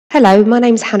Hello, my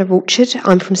name's Hannah Orchard.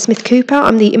 I'm from Smith Cooper.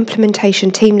 I'm the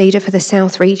implementation team leader for the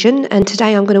South region, and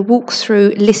today I'm going to walk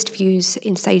through list views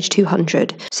in Sage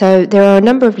 200. So there are a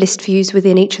number of list views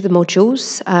within each of the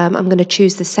modules. I'm going to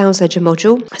choose the Sales Ledger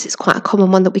module as it's quite a common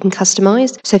one that we can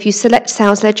customise. So if you select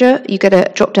Sales Ledger, you get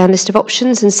a drop-down list of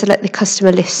options and select the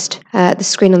customer list. The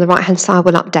screen on the right-hand side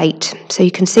will update. So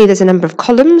you can see there's a number of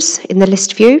columns in the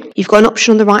list view. You've got an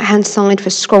option on the right-hand side for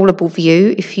scrollable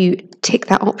view. If you tick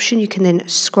that option, you can then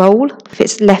scroll. If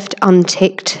it's left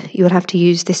unticked, you'll have to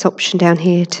use this option down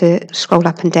here to scroll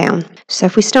up and down. So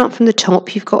if we start from the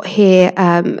top, you've got here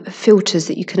filters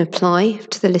that you can apply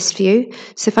to the list view.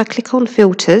 So if I click on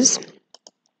filters,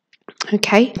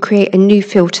 okay, create a new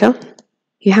filter.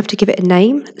 You have to give it a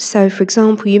name. So for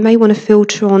example, you may want to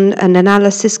filter on an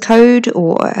analysis code,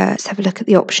 or let's have a look at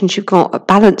the options you've got.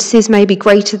 Balances may be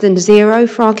greater than 0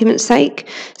 for argument's sake.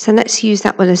 So let's use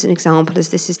that one as an example, as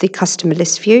this is the customer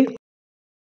list view.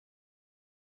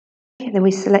 And then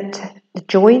we select the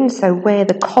join, so where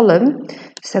the column,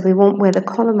 so we want where the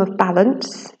column of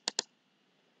balance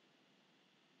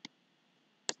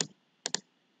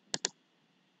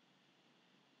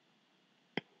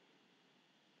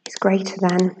is greater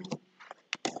than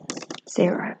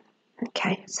 0.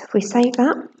 Okay, so if we save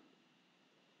that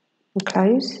and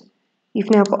close, you've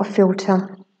now got a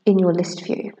filter in your list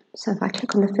view. So if I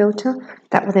click on the filter,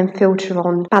 that will then filter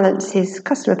on balances,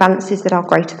 customer balances that are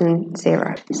greater than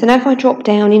 0. So now if I drop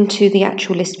down into the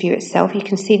actual list view itself, you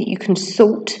can see that you can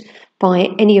sort by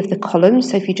any of the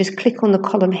columns. So if you just click on the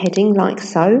column heading like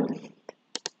so,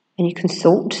 and you can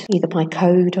sort either by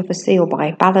code, obviously, or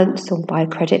by balance, or by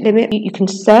credit limit. You can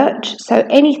search. So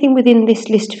anything within this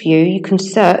list view, you can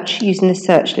search using the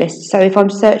search list. So if I'm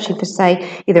searching for,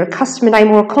 say, either a customer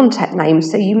name or a contact name,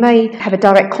 so you may have a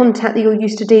direct contact that you're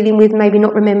used to dealing with, maybe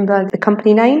not remember the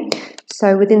company name.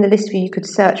 So within the list view, you could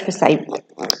search for, say,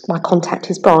 my contact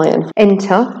is Brian.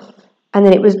 Enter. And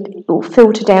then it will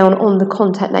filter down on the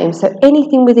contact name. So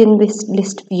anything within this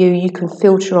list view you can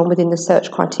filter on within the search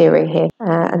criteria here.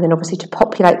 And then obviously to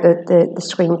populate the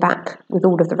screen back with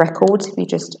all of the records, if you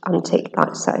just untick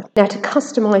like so. Now to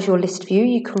customise your list view,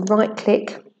 you can right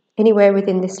click anywhere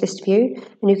within this list view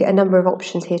and you get a number of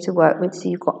options here to work with. So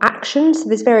you've got actions, so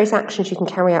there's various actions you can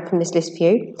carry out from this list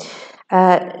view.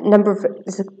 There's a number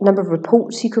of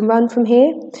reports you can run from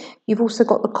here. You've also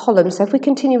got the columns. So if we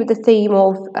continue with the theme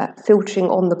of filtering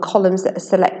on the columns that are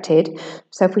selected,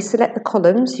 so if we select the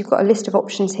columns, you've got a list of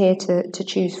options here to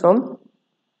choose from.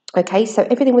 Okay, so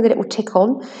everything with a little tick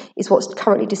on is what's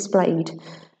currently displayed.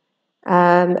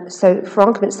 So for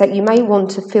argument's sake, you may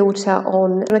want to filter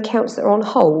on accounts that are on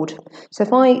hold. So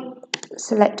if I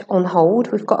select on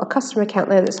hold, we've got a customer account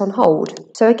there that's on hold.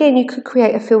 So again, you could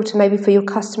create a filter maybe for your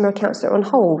customer accounts that are on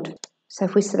hold. So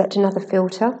if we select another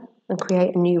filter and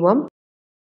create a new one,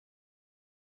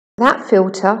 that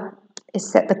filter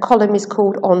is set, the column is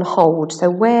called on hold. So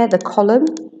where the column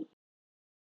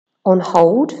on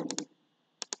hold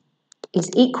is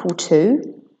equal to,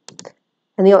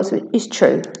 and the answer is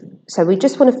true. So we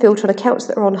just want to filter on accounts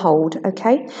that are on hold,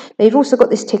 okay? Now you've also got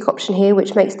this tick option here,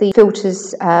 which makes the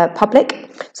filters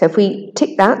public. So if we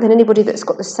tick that, then anybody that's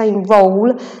got the same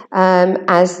role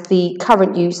as the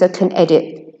current user can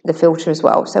edit the filter as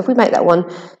well. So if we make that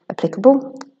one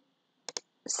applicable,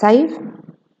 save,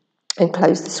 and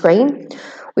close the screen,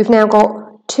 we've now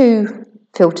got two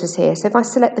filters here. So if I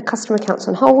select the customer accounts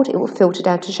on hold, it will filter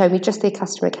down to show me just the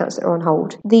customer accounts that are on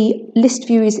hold. The list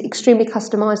view is extremely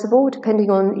customizable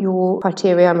depending on your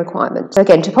criteria and requirements. So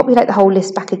again, to populate the whole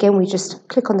list back again, we just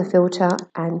click on the filter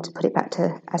and put it back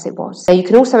to as it was. So you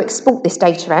can also export this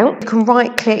data out. You can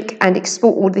right click and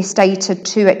export all this data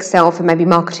to Excel for maybe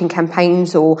marketing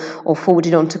campaigns or forward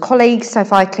it on to colleagues. So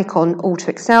if I click on all to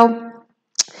Excel,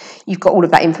 you've got all of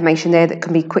that information there that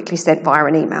can be quickly sent via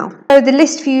an email. So the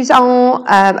list views are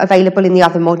available in the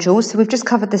other modules. So we've just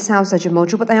covered the sales ledger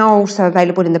module, but they are also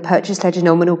available in the purchase ledger,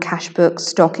 nominal, cash books,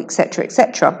 stock, etc.,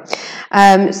 etc.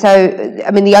 So,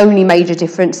 I mean, the only major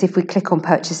difference, if we click on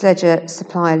purchase ledger,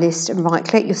 supplier list, and right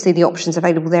click, you'll see the options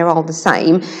available there are the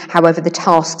same. However, the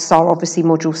tasks are obviously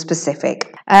module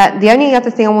specific. The only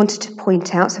other thing I wanted to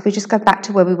point out, so if we just go back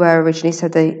to where we were originally, so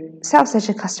the sales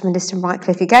ledger customer list, and right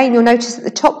click again, you'll notice at the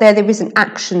top there is an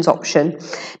actions option.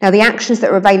 Now the actions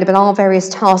that are available are various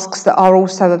tasks that are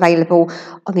also available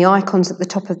on the icons at the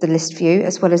top of the list view,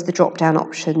 as well as the drop down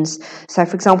options. So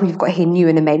for example, you've got here new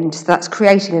and amend, so that's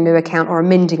creating a new account or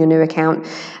amending a new account.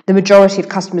 The majority of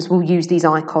customers will use these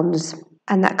icons.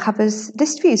 And that covers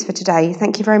list views for today.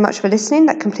 Thank you very much for listening.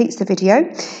 That completes the video.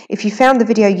 If you found the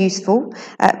video useful,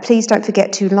 please don't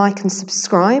forget to like and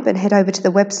subscribe and head over to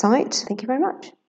the website. Thank you very much.